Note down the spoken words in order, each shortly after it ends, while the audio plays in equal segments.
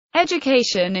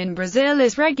Education in Brazil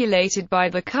is regulated by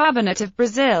the Cabinet of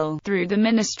Brazil, through the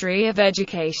Ministry of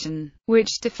Education,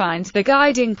 which defines the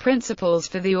guiding principles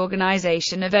for the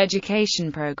organization of education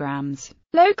programs.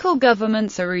 Local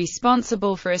governments are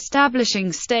responsible for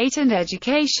establishing state and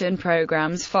education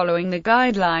programs following the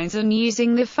guidelines and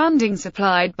using the funding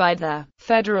supplied by the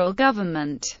federal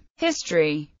government.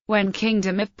 History. When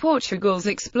Kingdom of Portugal's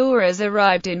explorers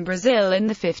arrived in Brazil in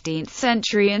the 15th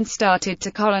century and started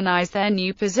to colonize their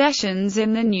new possessions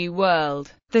in the New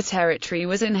World, the territory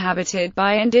was inhabited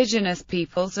by indigenous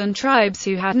peoples and tribes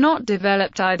who had not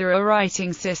developed either a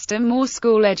writing system or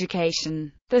school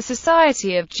education. The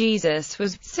Society of Jesus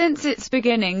was, since its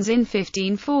beginnings in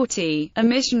 1540, a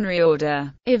missionary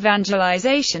order.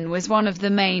 Evangelization was one of the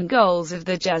main goals of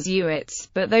the Jesuits,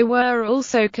 but they were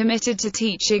also committed to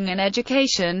teaching and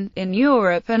education, in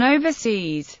Europe and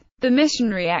overseas. The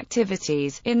missionary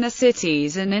activities, in the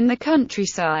cities and in the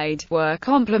countryside, were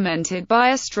complemented by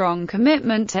a strong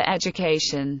commitment to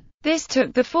education. This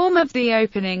took the form of the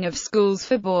opening of schools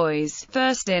for boys,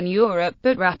 first in Europe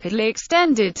but rapidly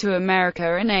extended to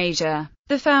America and Asia.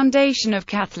 The foundation of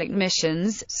Catholic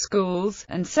missions, schools,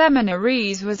 and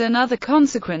seminaries was another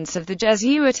consequence of the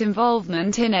Jesuit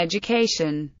involvement in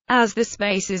education, as the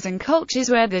spaces and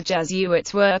cultures where the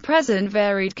Jesuits were present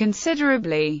varied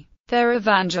considerably. Their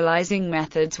evangelizing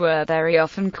methods were very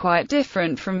often quite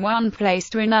different from one place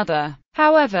to another.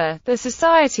 However, the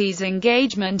Society's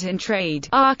engagement in trade,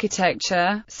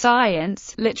 architecture,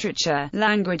 science, literature,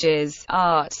 languages,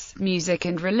 arts, music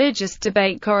and religious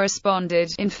debate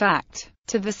corresponded, in fact,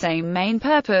 to the same main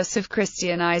purpose of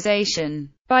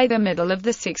Christianization. By the middle of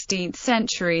the 16th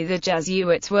century the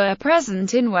Jesuits were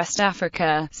present in West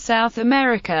Africa, South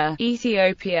America,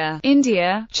 Ethiopia,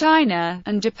 India, China,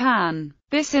 and Japan.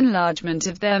 This enlargement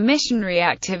of their missionary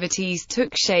activities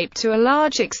took shape to a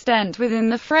large extent within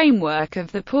the framework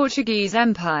of the Portuguese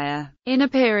Empire. In a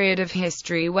period of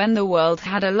history when the world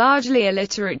had a largely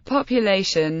illiterate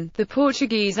population, the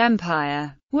Portuguese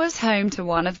Empire was home to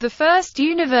one of the first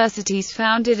universities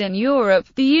founded in Europe,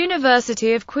 the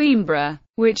University of Coimbra,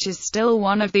 which is still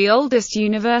one of the oldest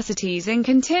universities in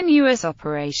continuous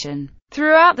operation.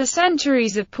 Throughout the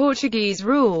centuries of Portuguese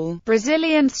rule,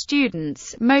 Brazilian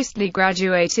students, mostly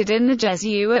graduated in the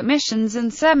Jesuit missions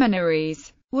and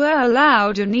seminaries, were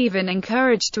allowed and even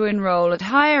encouraged to enroll at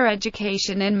higher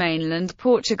education in mainland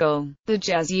Portugal. The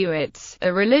Jesuits,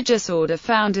 a religious order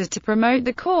founded to promote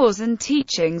the cause and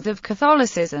teachings of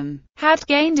Catholicism, had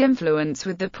gained influence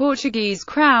with the Portuguese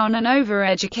crown and over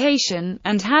education,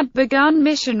 and had begun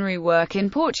missionary work in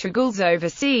Portugal's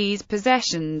overseas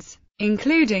possessions,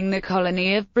 including the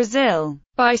colony of Brazil.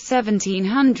 By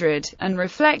 1700, and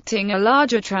reflecting a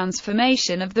larger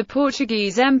transformation of the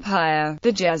Portuguese Empire,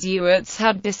 the Jesuits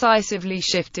had decisively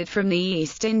shifted from the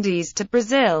East Indies to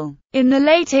Brazil. In the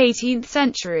late 18th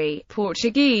century,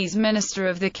 Portuguese minister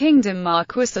of the kingdom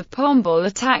Marquis of Pombal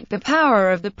attacked the power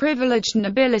of the privileged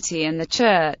nobility in the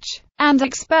church, and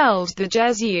expelled the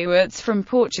Jesuits from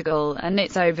Portugal and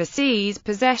its overseas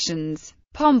possessions.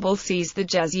 Pombal seized the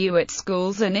Jesuit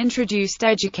schools and introduced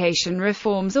education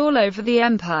reforms all over the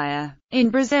empire. In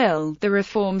Brazil, the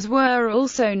reforms were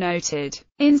also noted.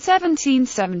 In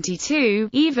 1772,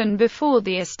 even before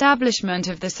the establishment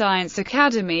of the Science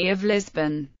Academy of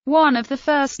Lisbon, one of the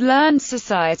first learned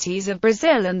societies of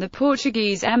Brazil and the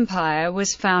Portuguese Empire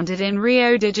was founded in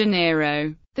Rio de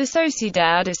Janeiro, the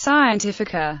Sociedade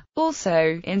Científica.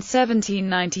 Also, in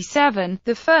 1797,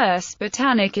 the first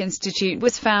Botanic Institute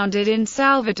was founded in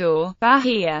Salvador,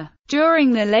 Bahia.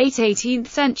 During the late 18th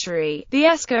century, the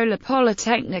Escola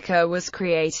Politécnica was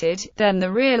created, then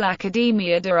the Real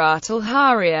Academia de Arte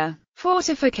Aljaria.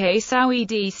 Fortificação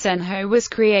e Senho was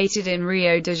created in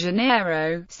Rio de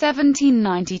Janeiro,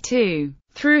 1792.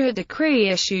 Through a decree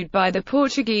issued by the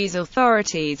Portuguese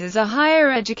authorities as a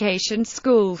higher education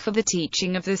school for the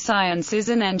teaching of the sciences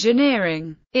and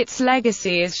engineering. Its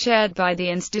legacy is shared by the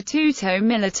Instituto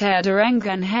Militar de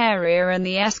Engenharia and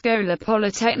the Escola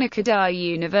Politécnica da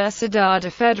Universidade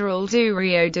Federal do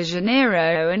Rio de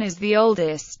Janeiro, and is the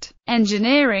oldest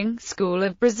engineering school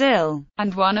of Brazil,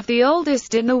 and one of the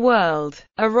oldest in the world.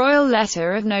 A royal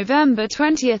letter of November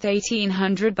 20,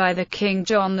 1800 by the King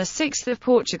John VI of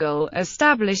Portugal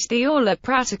established the Aula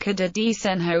Prática de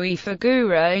Desenho e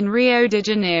Figura in Rio de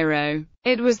Janeiro.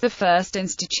 It was the first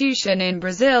institution in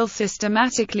Brazil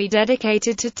systematically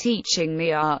dedicated to teaching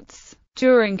the arts.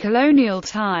 During colonial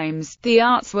times, the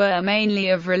arts were mainly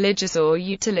of religious or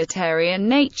utilitarian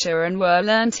nature and were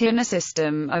learnt in a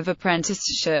system of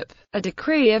apprenticeship. A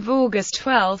decree of August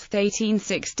 12,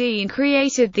 1816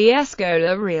 created the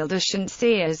Escola Real de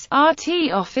Ciencias,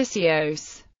 Artes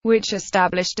Oficios, which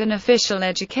established an official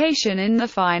education in the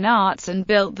fine arts and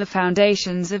built the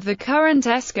foundations of the current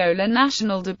Escola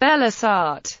Nacional de Belas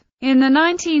Artes. In the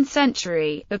 19th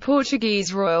century, the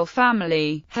Portuguese royal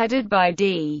family, headed by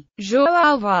D. João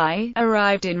Alvi,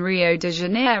 arrived in Rio de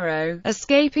Janeiro,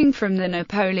 escaping from the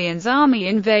Napoleon's army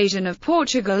invasion of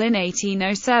Portugal in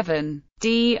 1807.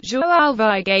 D. João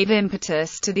Alvi gave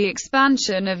impetus to the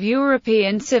expansion of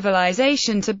European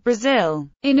civilization to Brazil.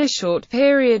 In a short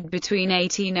period between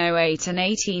 1808 and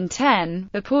 1810,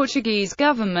 the Portuguese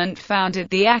government founded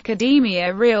the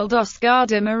Academia Real dos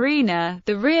Guarda Marina,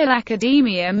 the Real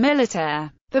Academia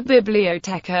Militar, the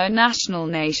Biblioteca Nacional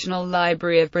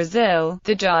Library of Brazil,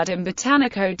 the Jardim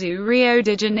Botânico do Rio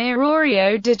de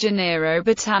Janeiro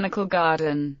Botanical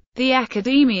Garden, the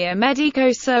Academia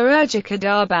Médico-Cirúrgica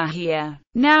da Bahia,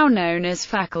 now known as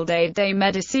Faculdade de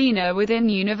Medicina within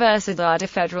Universidade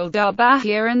Federal da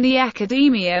Bahia, and the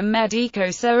Academia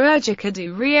Médico-Cirúrgica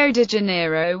do Rio de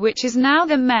Janeiro, which is now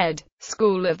the Med.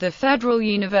 School of the Federal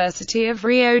University of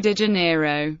Rio de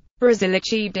Janeiro. Brazil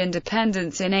achieved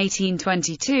independence in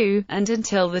 1822, and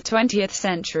until the 20th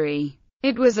century,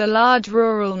 it was a large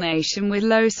rural nation with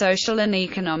low social and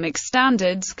economic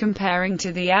standards comparing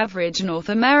to the average North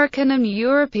American and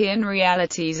European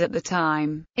realities at the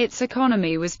time. Its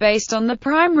economy was based on the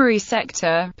primary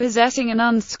sector, possessing an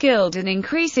unskilled and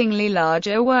increasingly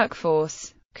larger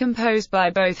workforce, composed by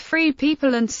both free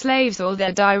people and slaves or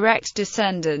their direct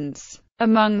descendants.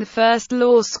 Among the first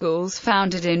law schools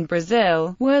founded in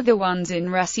Brazil were the ones in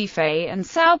Recife and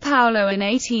São Paulo in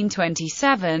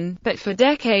 1827, but for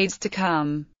decades to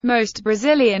come, most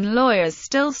Brazilian lawyers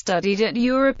still studied at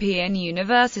European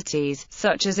universities,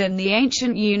 such as in the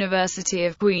ancient University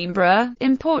of Coimbra,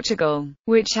 in Portugal,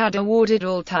 which had awarded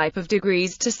all type of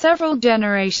degrees to several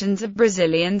generations of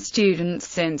Brazilian students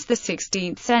since the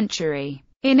 16th century.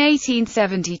 In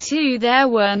 1872 there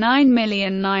were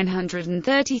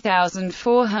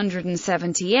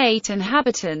 9,930,478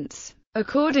 inhabitants.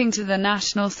 According to the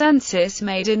national census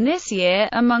made in this year,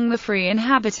 among the free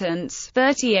inhabitants,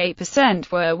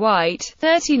 38% were white,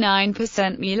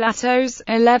 39% mulattoes,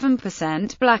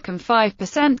 11% black and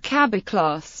 5%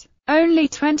 caboclos. Only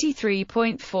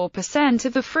 23.4%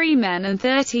 of the free men and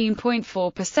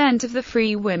 13.4% of the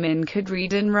free women could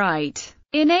read and write.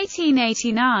 In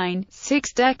 1889,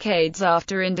 6 decades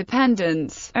after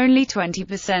independence, only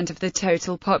 20% of the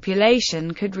total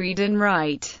population could read and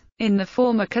write. In the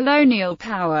former colonial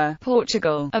power,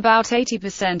 Portugal, about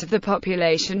 80% of the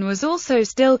population was also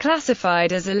still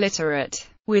classified as illiterate.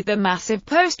 With the massive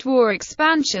post-war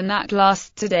expansion that lasts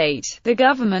to date, the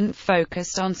government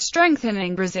focused on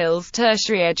strengthening Brazil's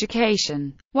tertiary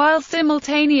education, while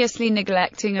simultaneously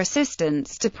neglecting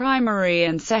assistance to primary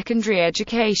and secondary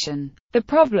education. The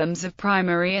problems of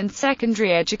primary and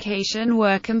secondary education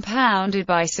were compounded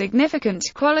by significant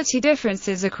quality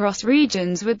differences across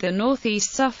regions, with the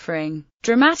Northeast suffering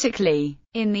dramatically.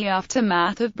 In the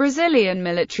aftermath of Brazilian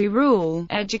military rule,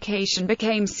 education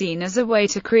became seen as a way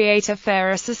to create a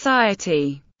fairer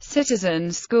society.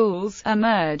 Citizen schools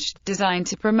emerged, designed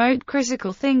to promote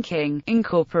critical thinking,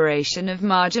 incorporation of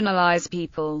marginalized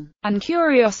people, and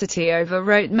curiosity over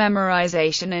rote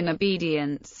memorization and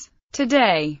obedience.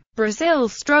 Today, Brazil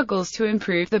struggles to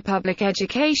improve the public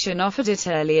education offered at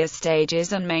earlier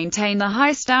stages and maintain the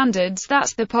high standards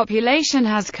that the population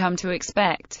has come to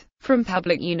expect from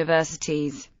public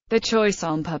universities. The choice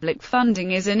on public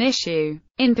funding is an issue.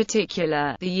 In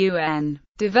particular, the UN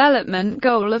development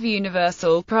goal of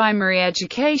universal primary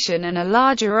education and a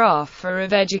larger offer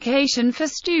of education for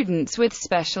students with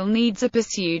special needs are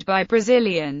pursued by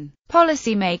Brazilian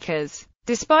policymakers.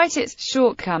 Despite its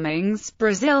shortcomings,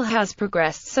 Brazil has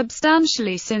progressed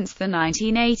substantially since the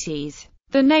 1980s.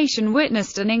 The nation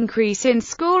witnessed an increase in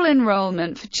school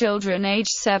enrollment for children aged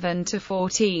 7 to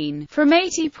 14, from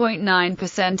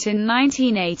 80.9% in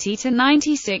 1980 to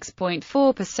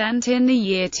 96.4% in the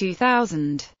year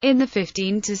 2000. In the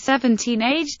 15 to 17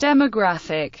 age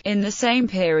demographic, in the same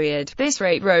period, this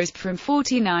rate rose from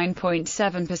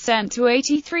 49.7% to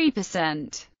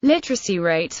 83%. Literacy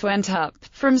rates went up,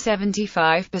 from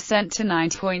 75% to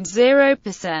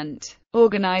 9.0%.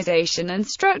 Organization and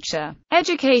structure.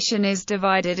 Education is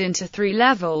divided into 3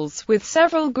 levels, with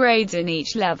several grades in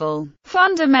each level.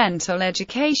 Fundamental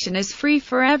education is free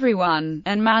for everyone,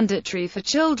 and mandatory for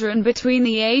children between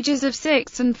the ages of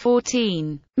 6 and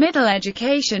 14. Middle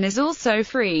education is also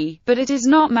free, but it is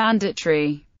not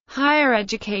mandatory. Higher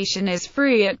education is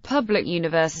free at public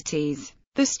universities.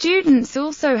 The students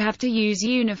also have to use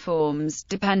uniforms,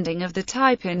 depending of the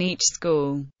type in each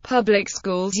school. Public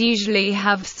schools usually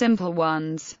have simple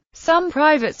ones. Some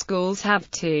private schools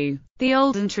have two. The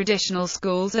old and traditional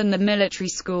schools and the military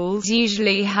schools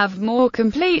usually have more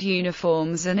complete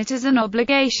uniforms, and it is an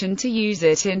obligation to use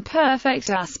it in perfect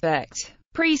aspect.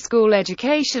 Preschool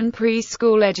education.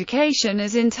 Preschool education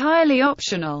is entirely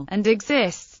optional, and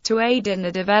exists to aid in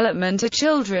the development of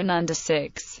children under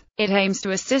 6. It aims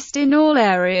to assist in all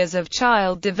areas of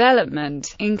child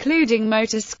development, including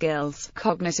motor skills,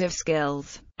 cognitive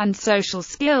skills, and social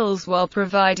skills, while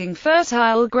providing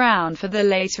fertile ground for the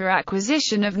later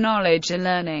acquisition of knowledge and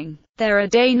learning. There are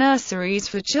day nurseries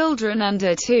for children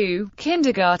under 2,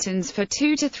 kindergartens for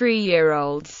 2 to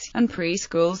 3-year-olds, and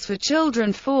preschools for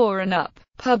children 4 and up.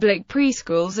 Public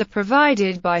preschools are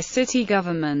provided by city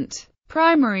government.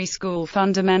 Primary school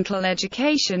fundamental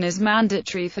education is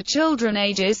mandatory for children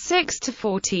ages 6 to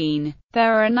 14.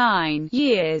 There are 9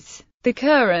 years. The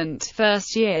current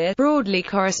first year broadly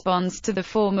corresponds to the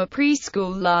former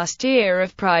preschool last year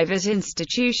of private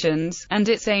institutions, and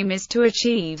its aim is to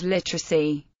achieve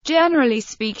literacy. Generally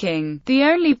speaking, the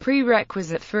only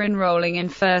prerequisite for enrolling in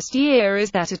first year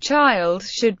is that a child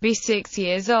should be 6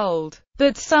 years old.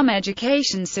 But some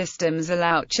education systems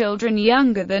allow children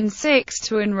younger than 6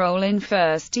 to enroll in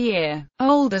first year.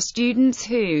 Older students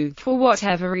who, for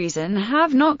whatever reason,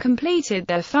 have not completed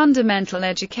their fundamental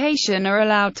education are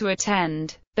allowed to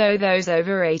attend, though those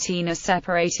over 18 are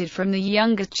separated from the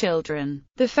younger children.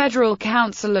 The Federal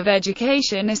Council of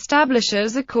Education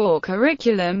establishes a core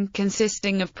curriculum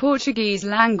consisting of Portuguese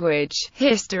language,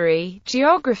 history,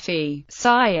 geography,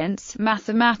 science,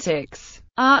 mathematics,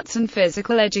 arts and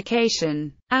physical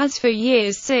education. As for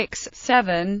years 6,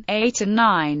 7, 8 and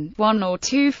 9, 1 or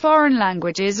 2 foreign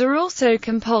languages are also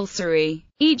compulsory.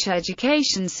 Each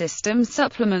education system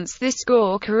supplements this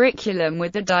core curriculum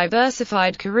with a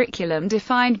diversified curriculum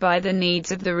defined by the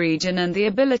needs of the region and the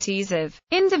abilities of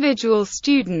individual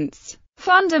students.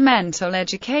 Fundamental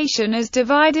education is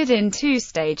divided in 2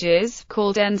 stages,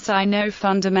 called Ensino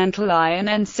Fundamental I and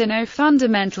Ensino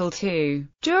Fundamental II.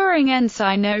 During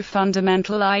Ensino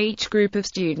Fundamental I, each group of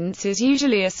students is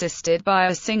usually assisted by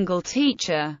a single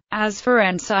teacher. As for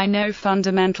Ensino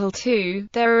Fundamental II,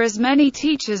 there are as many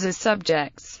teachers as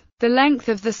subjects. The length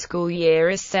of the school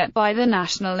year is set by the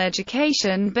National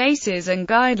Education Bases and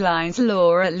Guidelines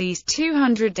Law, at least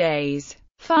 200 days.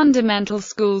 Fundamental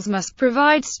schools must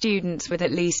provide students with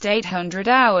at least 800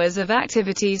 hours of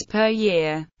activities per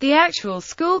year. The actual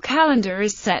school calendar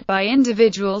is set by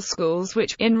individual schools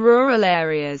which, in rural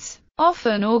areas,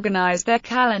 often organize their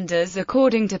calendars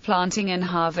according to planting and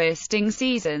harvesting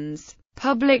seasons.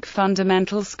 Public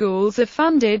fundamental schools are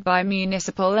funded by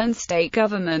municipal and state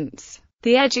governments.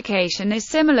 The education is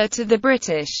similar to the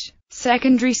British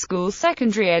secondary school.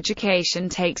 Secondary education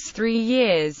takes 3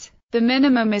 years. The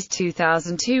minimum is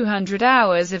 2,200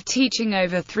 hours of teaching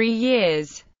over 3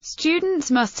 years. Students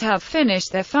must have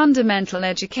finished their fundamental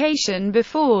education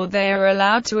before they are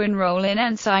allowed to enroll in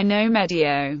Ensino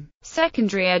Medio.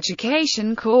 Secondary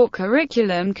education core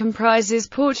curriculum comprises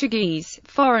Portuguese,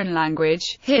 foreign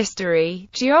language, history,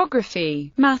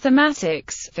 geography,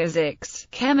 mathematics, physics,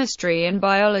 chemistry and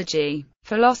biology.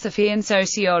 Philosophy and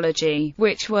sociology,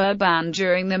 which were banned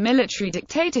during the military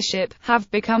dictatorship, have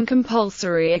become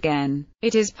compulsory again.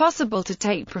 It is possible to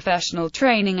take professional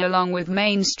training along with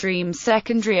mainstream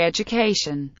secondary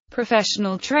education.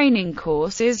 Professional training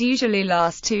courses usually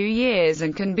last 2 years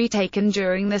and can be taken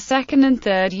during the 2nd and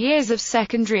 3rd years of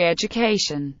secondary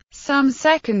education. Some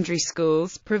secondary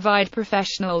schools provide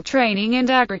professional training in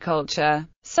agriculture.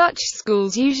 Such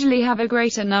schools usually have a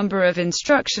greater number of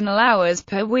instructional hours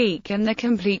per week, and the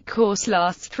complete course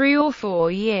lasts 3 or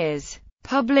 4 years.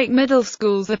 Public middle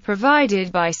schools are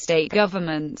provided by state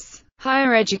governments.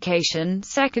 Higher education.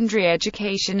 Secondary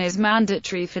education is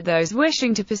mandatory for those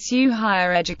wishing to pursue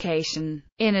higher education.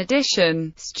 In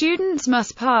addition, students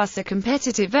must pass a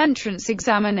competitive entrance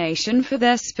examination for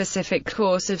their specific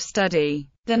course of study.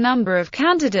 The number of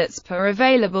candidates per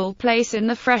available place in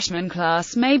the freshman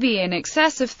class may be in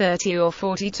excess of 30 or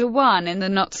 40 to 1 in the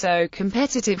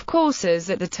not-so-competitive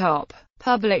courses at the top.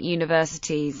 Public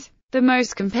universities. The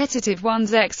most competitive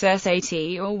ones excess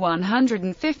 80 or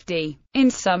 150.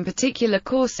 In some particular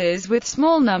courses with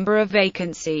small number of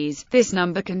vacancies, this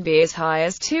number can be as high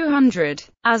as 200.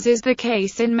 As is the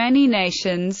case in many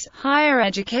nations, higher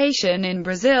education in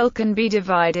Brazil can be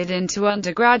divided into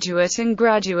undergraduate and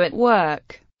graduate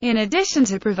work. In addition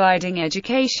to providing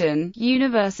education,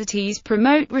 universities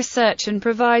promote research and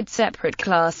provide separate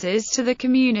classes to the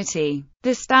community.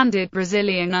 The standard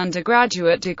Brazilian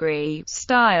undergraduate degree,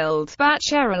 styled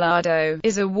bacharelado,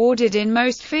 is awarded in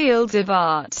most fields of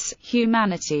arts,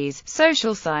 humanities,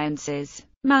 social sciences,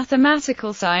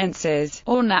 Mathematical sciences,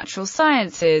 or natural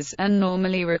sciences, and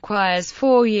normally requires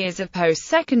 4 years of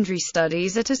post-secondary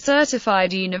studies at a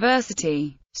certified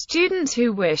university. Students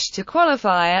who wish to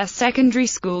qualify as secondary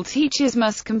school teachers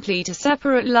must complete a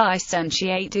separate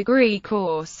licentiate degree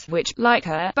course, which, like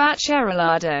a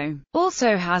bachelorado,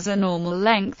 also has a normal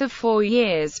length of 4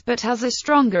 years, but has a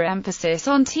stronger emphasis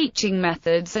on teaching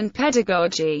methods and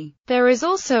pedagogy. There is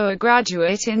also a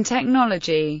graduate in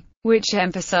technology, which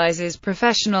emphasizes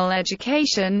professional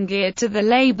education geared to the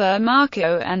labor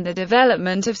market and the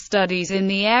development of studies in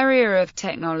the area of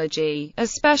technology,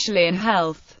 especially in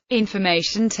health,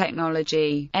 information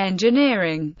technology,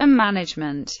 engineering, and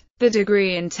management. The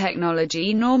degree in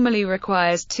technology normally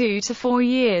requires 2 to 4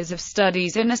 years of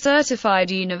studies in a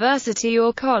certified university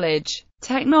or college.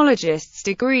 Technologists'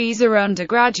 degrees are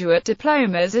undergraduate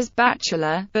diplomas as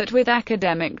bachelor, but with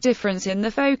academic difference in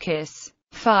the focus.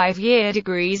 5-year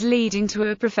degrees leading to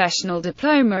a professional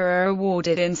diploma are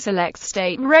awarded in select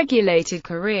state-regulated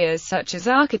careers such as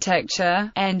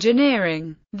architecture,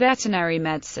 engineering, veterinary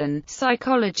medicine,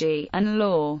 psychology, and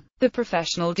law. The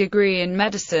professional degree in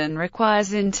medicine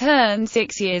requires in turn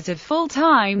 6 years of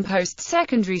full-time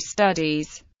post-secondary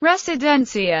studies.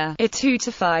 Residencia, a 2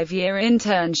 to 5-year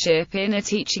internship in a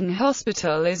teaching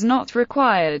hospital, is not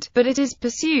required, but it is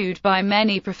pursued by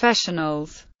many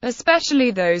professionals, especially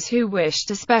those who wish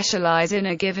to specialize in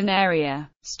a given area.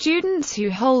 Students who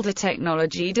hold a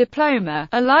technology diploma,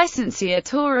 a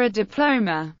licenciatura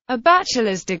diploma, a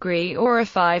bachelor's degree or a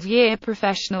 5-year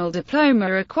professional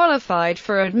diploma are qualified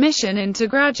for admission into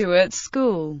graduate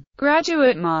school.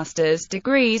 Graduate master's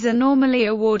degrees are normally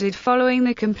awarded following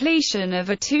the completion of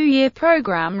a 2-year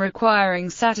program requiring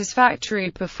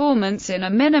satisfactory performance in a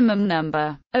minimum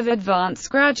number of advanced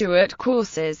graduate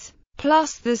courses,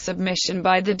 plus the submission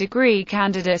by the degree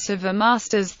candidate of a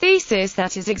master's thesis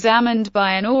that is examined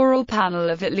by an oral panel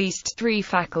of at least 3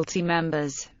 faculty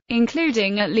members,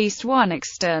 including at least 1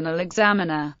 external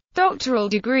examiner. Doctoral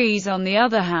degrees, on the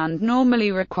other hand,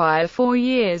 normally require 4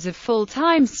 years of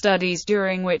full-time studies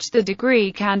during which the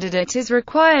degree candidate is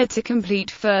required to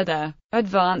complete further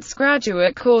advanced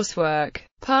graduate coursework,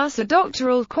 pass a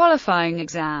doctoral qualifying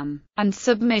exam, and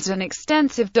submit an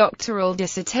extensive doctoral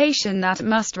dissertation that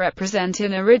must represent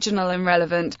an original and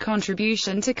relevant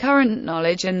contribution to current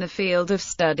knowledge in the field of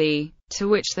study to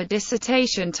which the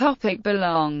dissertation topic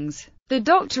belongs. The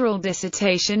doctoral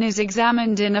dissertation is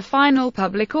examined in a final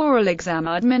public oral exam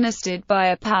administered by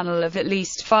a panel of at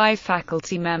least 5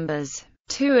 faculty members,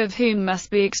 2 of whom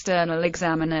must be external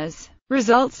examiners.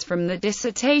 Results from the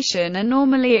dissertation are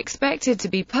normally expected to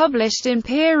be published in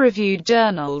peer-reviewed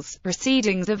journals,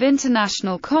 proceedings of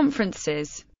international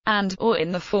conferences, and/or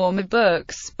in the form of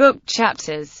books, book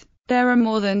chapters. There are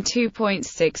more than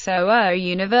 2.600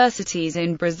 universities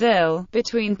in Brazil,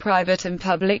 between private and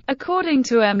public, according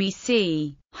to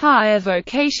MEC. Higher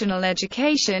vocational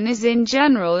education is in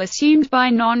general assumed by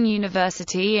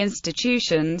non-university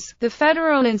institutions, the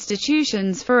federal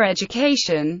institutions for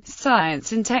education,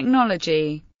 science and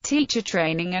technology. Teacher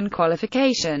training and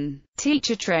qualification.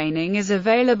 Teacher training is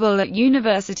available at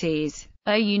universities.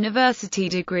 A university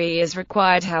degree is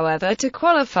required, however, to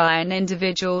qualify an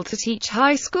individual to teach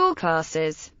high school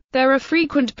classes. There are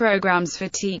frequent programs for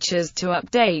teachers to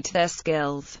update their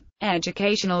skills.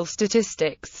 Educational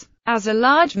statistics. As a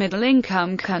large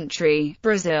middle-income country,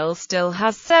 Brazil still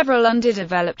has several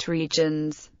underdeveloped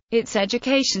regions. Its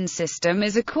education system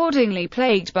is accordingly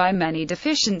plagued by many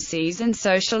deficiencies and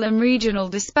social and regional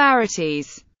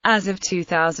disparities. As of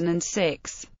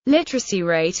 2006, literacy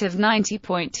rate of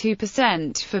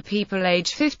 90.2% for people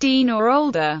age 15 or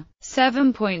older,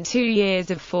 7.2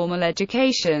 years of formal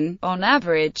education, on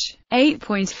average,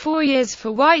 8.4 years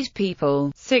for white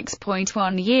people,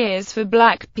 6.1 years for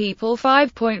black people,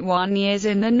 5.1 years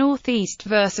in the Northeast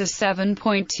versus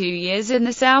 7.2 years in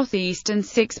the Southeast and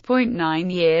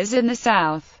 6.9 years in the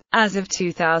South. As of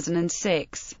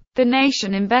 2006, the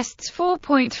nation invests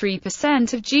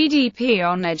 4.3% of GDP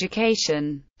on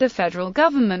education. The federal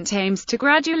government aims to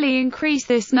gradually increase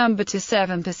this number to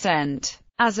 7%.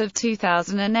 As of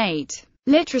 2008,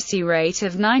 literacy rate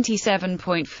of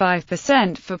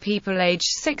 97.5% for people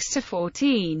aged 6 to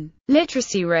 14.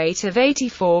 Literacy rate of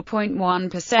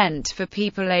 84.1% for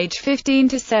people aged 15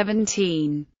 to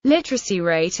 17. Literacy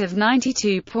rate of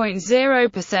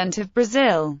 92.0% of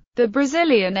Brazil. The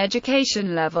Brazilian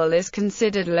education level is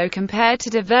considered low compared to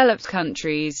developed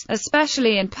countries,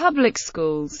 especially in public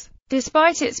schools,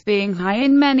 despite its being high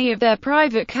in many of their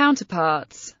private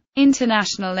counterparts.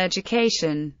 International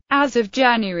education. As of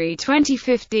January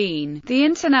 2015, the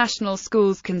International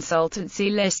Schools Consultancy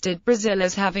listed Brazil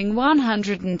as having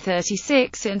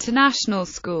 136 international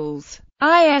schools.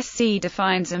 ISC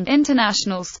defines an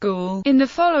international school in the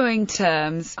following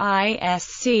terms.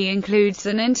 ISC includes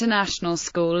an international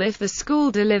school if the school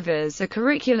delivers a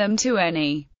curriculum to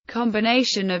any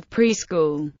combination of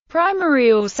preschool,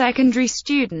 primary or secondary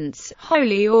students,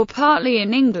 wholly or partly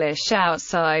in English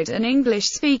outside an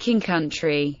English-speaking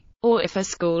country, or if a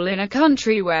school in a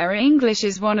country where English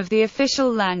is one of the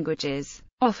official languages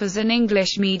offers an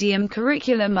English medium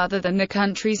curriculum other than the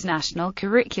country's national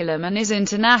curriculum and is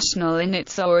international in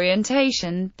its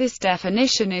orientation. This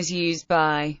definition is used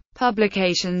by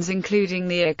publications including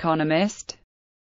The Economist,